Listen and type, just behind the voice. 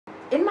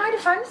In my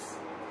defense,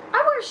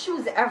 I wear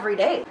shoes every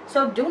day,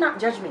 so do not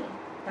judge me.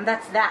 And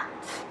that's that.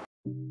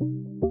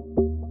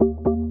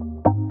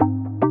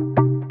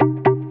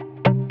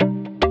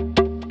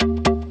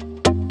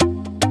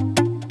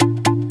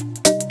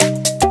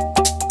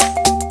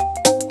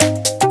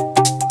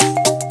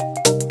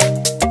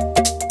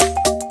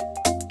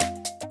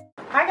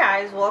 Hi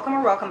guys,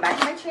 welcome back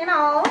to my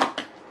channel.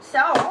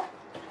 So,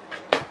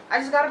 I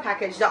just got a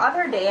package. The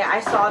other day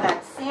I saw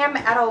that Sam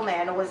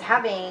Edelman was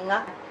having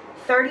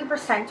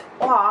 30%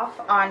 off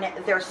on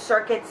their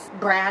Circuits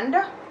brand,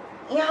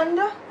 and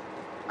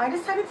I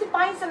decided to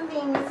buy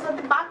something. This is what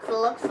the box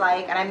looks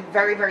like, and I'm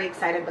very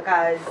excited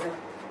because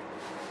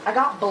I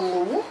got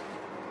blue.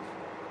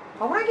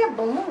 Why would I get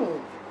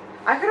blue?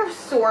 I could have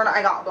sworn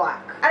I got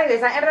black.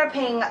 Anyways, I ended up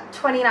paying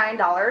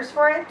 $29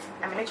 for it.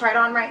 I'm gonna try it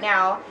on right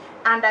now,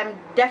 and I'm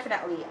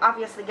definitely,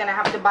 obviously, gonna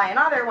have to buy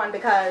another one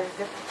because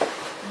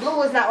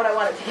blue is not what I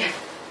wanted to get.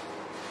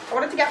 I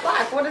wanted to get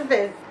black. What is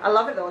this? I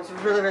love it though. It's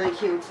really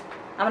cute.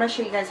 I'm gonna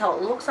show you guys how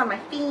it looks on my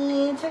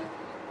feet.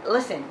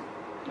 Listen,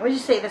 let me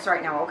just say this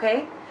right now,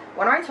 okay?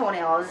 One of my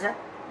toenails,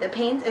 the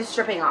paint is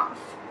stripping off.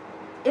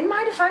 In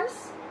my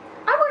defense,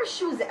 I wear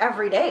shoes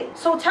every day.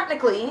 So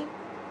technically,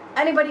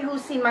 anybody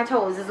who's seen my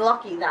toes is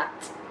lucky that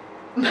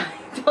my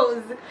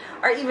toes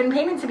are even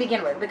painted to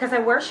begin with, because I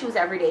wear shoes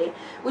every day,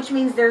 which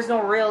means there's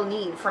no real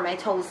need for my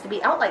toes to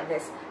be out like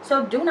this.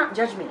 So do not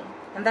judge me.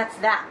 And that's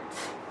that.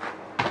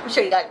 I'll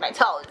show you guys my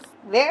toes.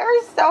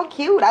 They're so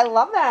cute. I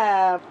love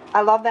them. I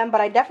love them,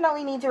 but I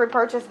definitely need to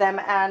repurchase them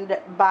and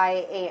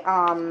buy a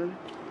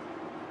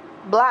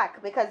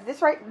black, because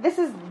this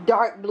is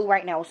dark blue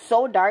right now.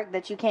 So dark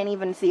that you can't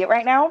even see it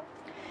right now.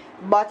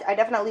 But I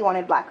definitely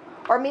wanted black.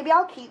 Or maybe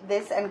I'll keep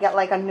this and get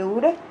like a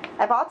nude.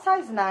 I bought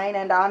size 9,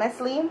 and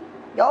honestly,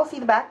 y'all see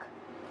the back,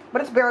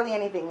 but it's barely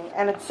anything,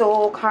 and it's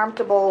so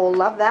comfortable.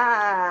 Love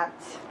that.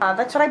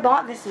 That's what I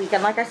bought this week,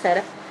 and like I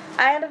said,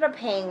 I ended up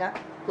paying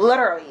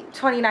literally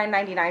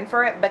 $29.99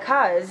 for it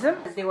because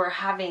they were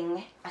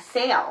having a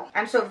sale.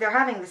 And so if they're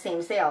having the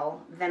same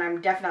sale, then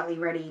I'm definitely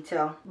ready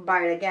to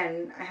buy it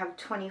again. I have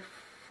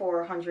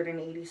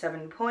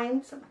 2,487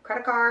 points on my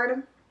credit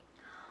card.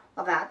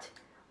 Love that.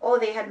 Oh,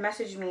 they had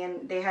messaged me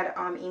and they had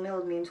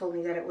emailed me and told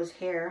me that it was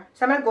hair.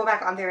 So I'm gonna go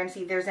back on there and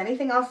see if there's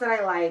anything else that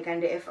I like,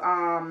 and if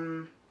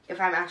I'm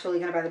actually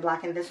gonna buy the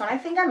black in this one. I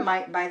think I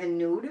might buy the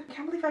nude. I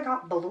can't believe I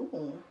got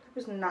blue.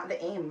 That was not the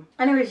aim.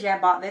 Anyways, yeah, I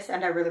bought this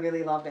and I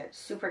really loved it.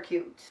 Super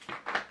cute.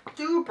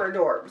 Super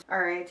adorbs.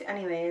 Alright,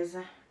 anyways,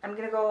 I'm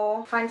gonna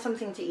go find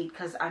something to eat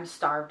because I'm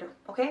starved,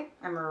 okay?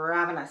 I'm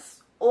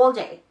ravenous all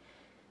day.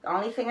 The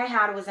only thing I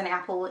had was an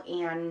apple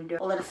and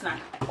a little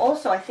snack.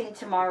 Also, I think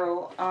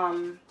tomorrow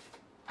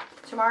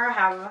I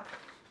have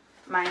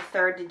my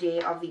 3rd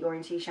day of the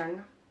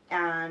orientation,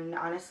 and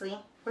honestly,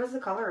 what is the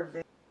color of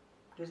this?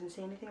 It doesn't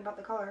say anything about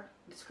the color.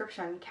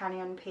 Description: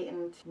 Canyon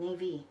Patent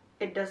Navy.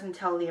 It doesn't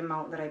tell the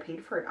amount that I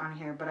paid for it on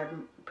here, but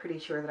I'm pretty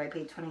sure that I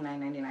paid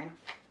 $29.99.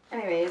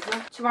 Anyways,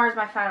 tomorrow's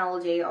my final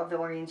day of the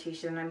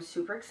orientation, and I'm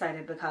super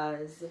excited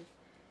because,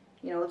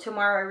 you know,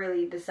 tomorrow I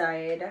really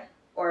decide,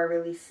 or I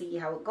really see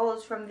how it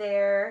goes from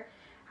there.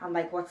 I'm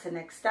like, what's the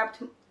next step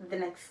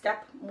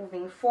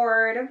moving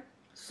forward.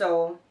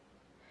 So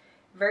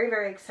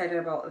very excited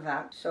about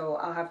that. So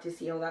I'll have to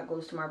see how that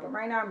goes tomorrow, but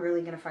right now I'm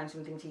really gonna find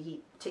something to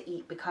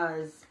eat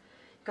because,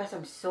 guys,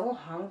 I'm so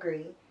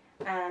hungry.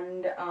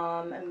 And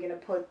I'm gonna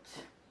put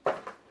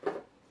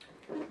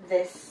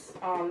this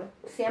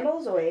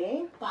sandals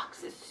away.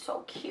 Box is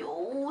so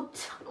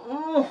cute.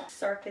 Oh.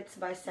 Circuits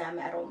by Sam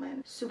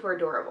Edelman. Super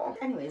adorable.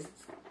 Anyways,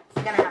 it's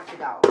gonna have to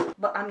go.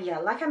 But yeah,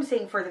 like I'm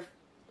saying for the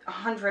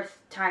 100th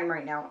time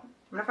right now,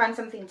 I'm gonna find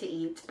something to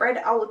eat. Spread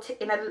out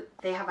in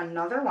they have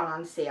another one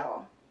on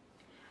sale,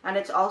 and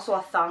it's also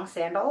a thong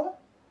sandal.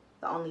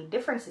 The only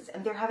difference is,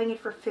 and they're having it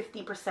for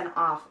 50%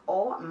 off.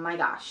 Oh my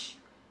gosh.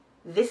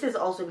 This is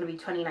also going to be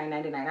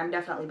 $29.99. I'm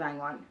definitely buying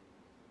one.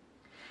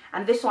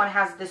 And this one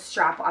has this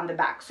strap on the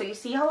back. So you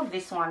see how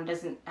this one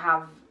doesn't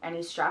have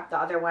any strap? The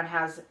other one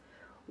has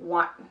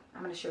one.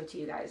 I'm going to show it to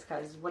you guys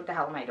because what the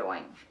hell am I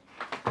doing?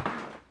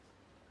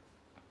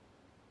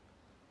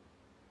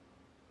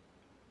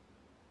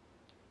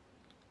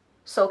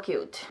 So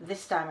cute.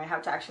 This time I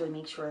have to actually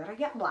make sure that I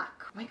get black.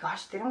 Oh my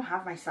gosh, they don't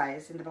have my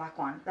size in the black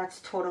one. That's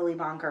totally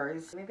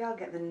bonkers. Maybe I'll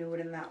get the nude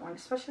in that one,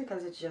 especially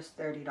because it's just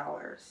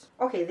 $30.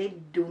 Okay, they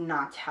do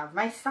not have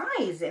my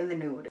size in the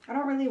nude. I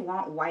don't really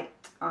want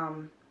white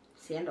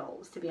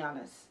sandals, to be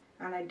honest.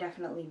 And I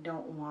definitely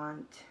don't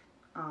want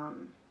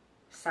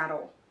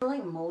saddle. I feel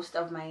like most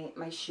of my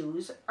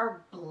shoes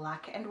are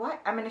black and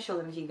white. I'm going to show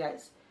them to you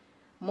guys.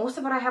 Most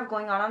of what I have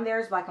going on there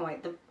is black and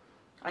white.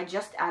 I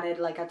just added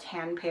like a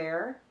tan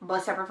pair,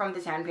 but separate from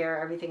the tan pair,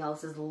 everything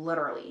else is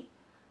literally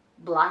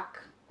black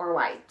or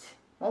white.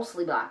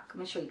 Mostly black. Let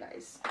me show you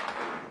guys.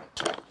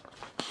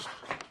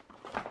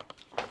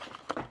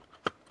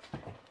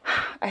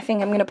 I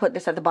think I'm going to put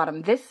this at the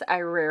bottom. This I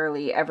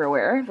rarely ever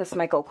wear, this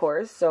Michael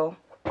Kors, so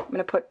I'm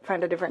going to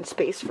find a different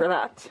space for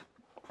that.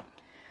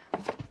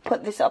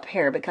 Put this up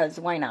here because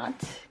why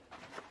not?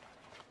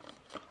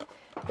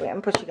 Wait, I'm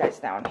gonna put you guys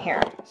down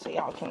here so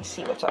y'all can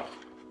see what's up.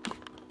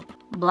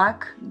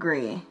 Black,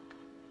 gray,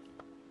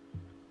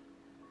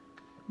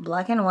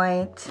 black and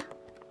white,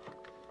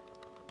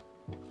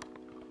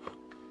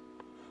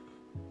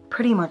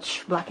 pretty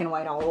much black and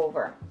white all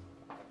over.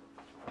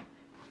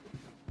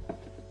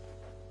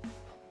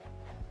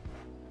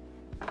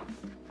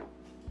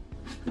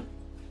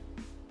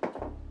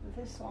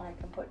 This one I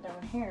can put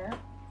down here.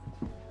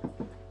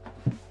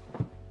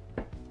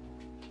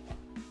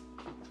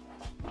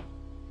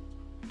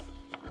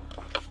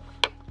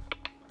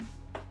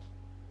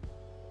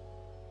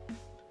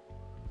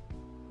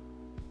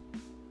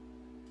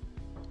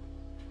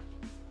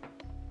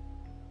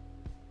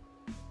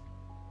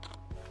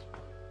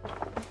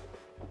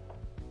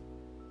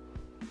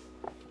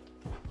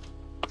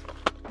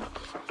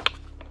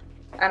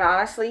 And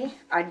honestly,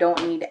 I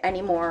don't need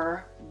any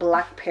more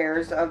black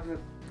pairs of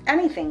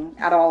anything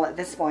at all at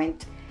this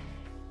point.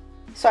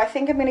 So I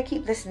think I'm gonna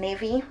keep this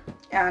navy,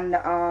 and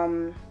I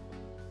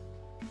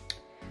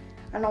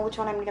don't know which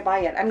one I'm gonna buy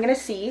yet. I'm gonna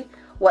see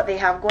what they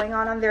have going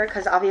on there,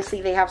 because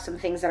obviously they have some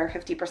things that are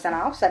 50%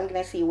 off. So I'm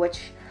gonna see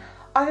which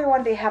other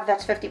one they have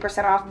that's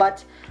 50% off.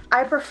 But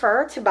I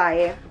prefer to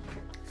buy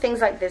things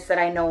like this that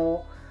I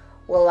know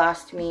will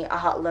last me a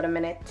hot little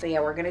minute. So yeah,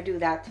 we're gonna do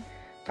that.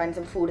 Find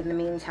some food in the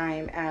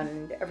meantime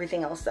and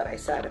everything else that I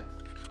said.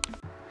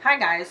 Hi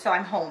guys, so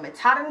I'm home. It's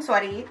hot and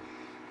sweaty.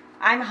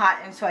 I'm hot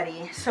and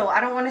sweaty, so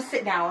I don't want to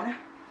sit down,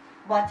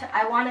 but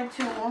I wanted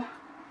to,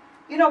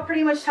 you know,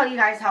 pretty much tell you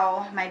guys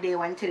how my day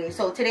went today.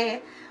 So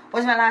today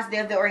was my last day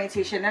of the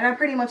orientation, and I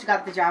pretty much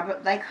got the job.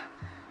 Like,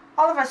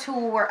 all of us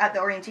who were at the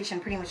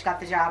orientation pretty much got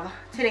the job.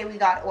 Today we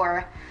got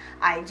our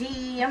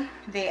ID.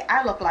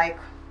 I look like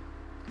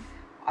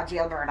a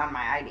jailbird on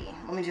my ID,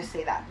 let me just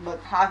say that, but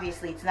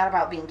obviously it's not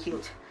about being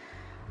cute.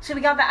 So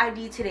we got the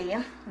ID today.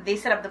 They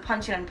set up the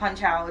punch in and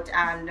punch out,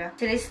 and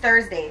today's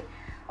Thursday.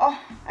 Oh,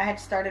 I had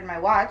started my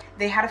watch.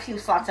 They had a few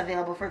slots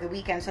available for the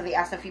weekend, so they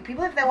asked a few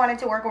people if they wanted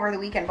to work over the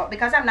weekend, but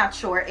because I'm not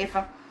sure if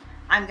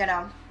I'm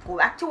gonna go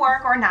back to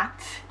work or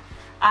not,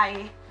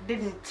 I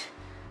didn't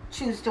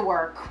choose to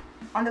work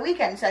on the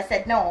weekend, so I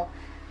said no.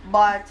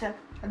 But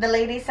the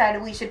lady said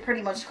we should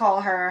pretty much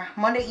call her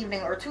Monday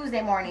evening or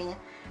Tuesday morning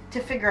to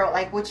figure out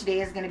like which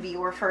day is going to be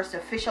our first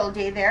official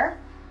day there,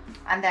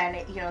 and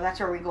then, you know, that's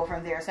where we go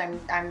from there. So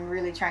I'm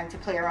really trying to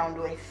play around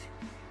with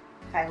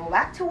if I go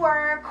back to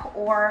work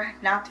or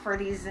not for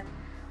these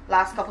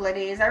last couple of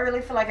days. I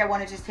really feel like I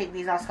want to just take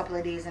these last couple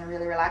of days and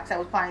really relax. I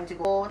was planning to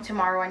go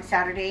tomorrow and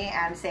Saturday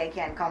and say I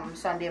can't come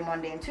Sunday,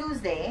 Monday, and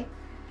Tuesday,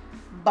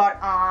 but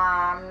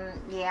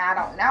yeah, I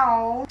don't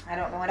know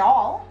at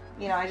all.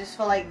 You know, I just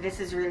feel like this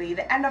is really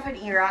the end of an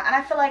era, and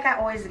I feel like I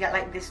always get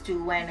like this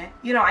too when,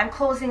 you know, I'm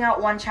closing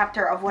out one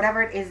chapter of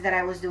whatever it is that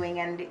I was doing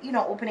and, you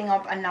know, opening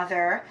up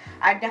another.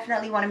 I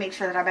definitely want to make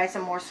sure that I buy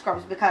some more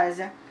scrubs, because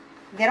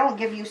they don't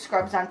give you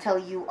scrubs until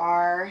you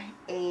are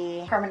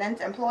a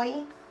permanent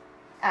employee.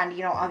 And,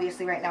 you know,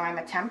 obviously right now I'm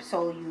a temp,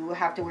 so you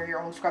have to wear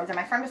your own scrubs. And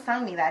my friend was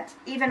telling me that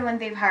even when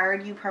they've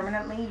hired you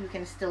permanently, you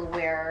can still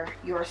wear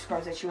your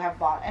scrubs that you have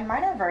bought. And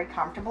mine are very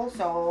comfortable,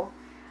 so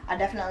I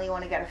definitely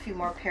want to get a few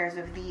more pairs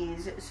of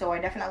these. So I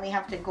definitely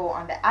have to go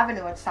on the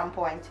avenue at some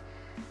point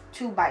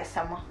to buy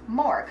some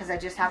more, because I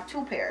just have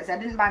 2 pairs. I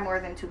didn't buy more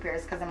than 2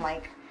 pairs because I'm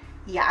like,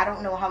 yeah, I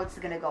don't know how it's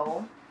going to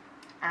go.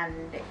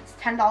 And it's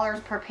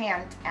 $10 per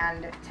pant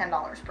and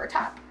 $10 per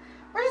top,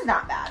 which is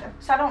not bad.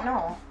 So I don't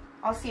know.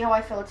 I'll see how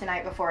I feel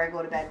tonight before I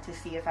go to bed to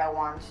see if I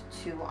want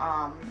to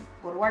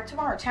go to work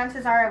tomorrow.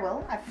 Chances are I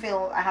will.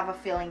 I have a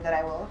feeling that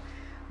I will.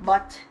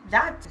 But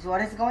that is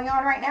what is going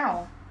on right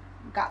now.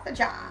 Got the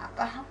job.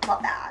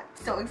 Love that.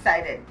 So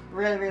excited.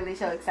 Really, really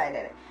so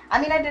excited.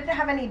 I mean, I didn't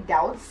have any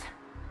doubts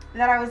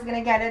that I was going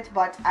to get it,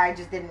 but I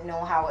just didn't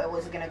know how it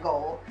was going to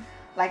go,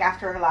 like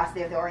after the last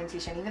day of the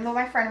orientation, even though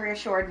my friend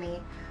reassured me.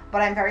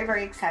 But I'm very,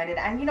 very excited.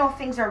 And, you know,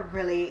 things are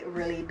really,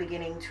 really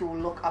beginning to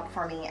look up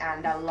for me,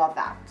 and I love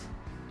that.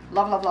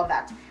 Love, love, love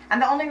that.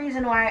 And the only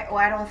reason why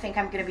I don't think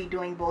I'm going to be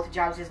doing both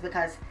jobs is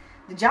because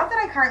the job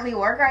that I currently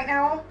work right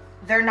now,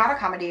 they're not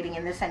accommodating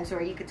in the sense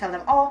where you could tell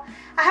them, oh,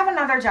 I have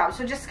another job,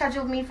 so just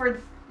schedule me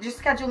for this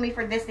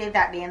day,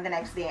 that day, and the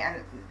next day.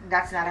 And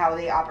that's not how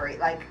they operate.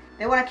 Like,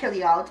 they want to kill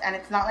you out, and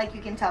it's not like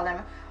you can tell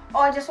them, oh,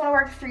 I just want to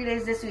work 3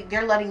 days this week.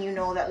 They're letting you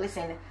know that,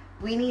 listen,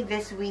 we need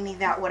this, we need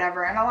that,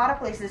 whatever. And a lot of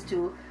places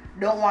too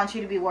don't want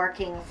you to be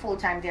working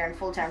full-time there and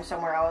full-time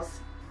somewhere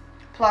else.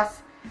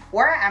 Plus,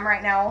 where I am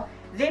right now,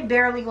 they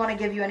barely want to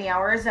give you any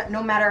hours,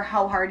 no matter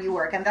how hard you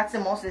work. And that's the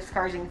most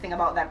discouraging thing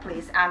about that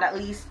place. And at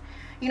least,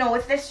 you know,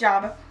 with this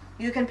job,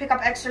 you can pick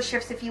up extra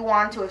shifts if you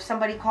want to. If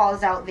somebody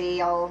calls out,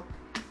 they'll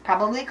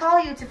probably call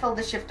you to fill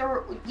the shift,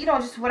 or, you know,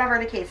 just whatever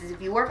the case is.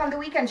 If you work on the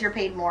weekends, you're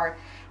paid more.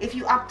 If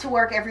you opt to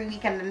work every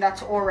weekend, then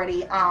that's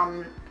already,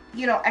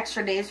 you know,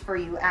 extra days for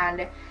you.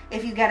 And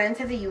if you get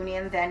into the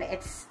union, then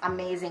it's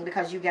amazing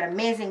because you get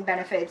amazing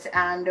benefits.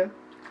 And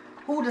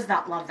who does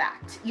not love that?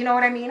 You know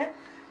what I mean?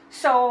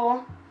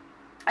 So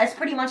that's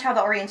pretty much how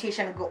the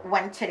orientation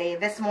went today.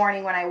 This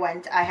morning when I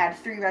went, I had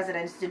 3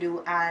 residents to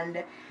do,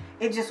 and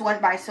it just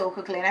went by so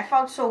quickly, and I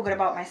felt so good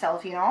about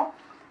myself, you know.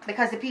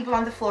 because the people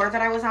on the floor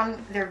that I was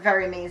on, they're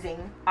very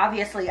amazing.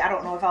 Obviously, I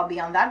don't know if I'll be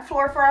on that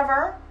floor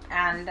forever,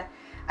 and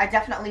I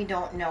definitely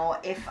don't know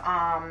if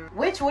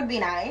which would be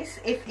nice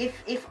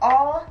if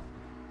all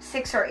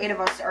 6 or 8 of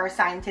us are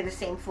assigned to the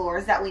same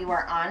floors that we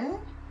were on,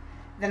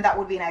 then that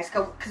would be nice,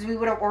 because we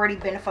would have already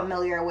been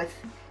familiar with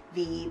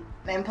the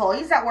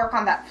employees that work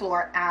on that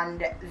floor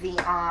and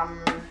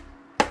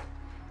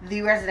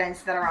the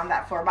residents that are on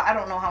that floor. But I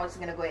don't know how it's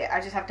gonna go yet.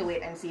 I just have to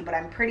wait and see, but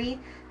I'm pretty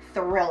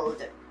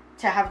thrilled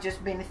to have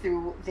just been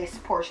through this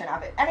portion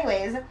of it.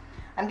 Anyways,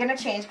 I'm gonna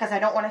change because I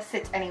don't want to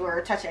sit anywhere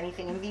or touch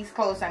anything in these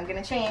clothes. So I'm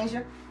gonna change,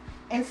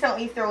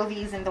 instantly throw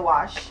these in the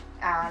wash,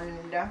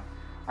 and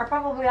or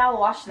probably I'll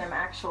wash them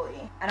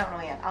actually. I don't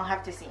know yet. I'll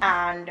have to see.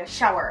 And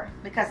shower,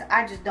 because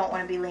I just don't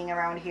want to be laying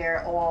around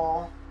here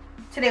all.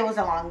 Today was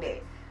a long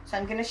day. So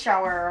I'm gonna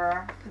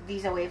shower, put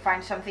these away,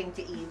 find something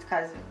to eat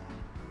because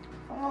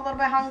I'm a little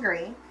bit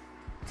hungry.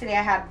 Today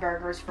I had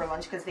burgers for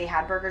lunch because they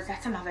had burgers.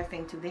 That's another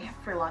thing too. They have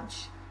for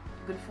lunch.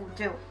 Good food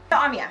too.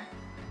 So yeah,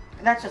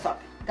 that's just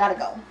up. Gotta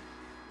go.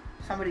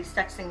 Somebody's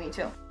texting me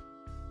too.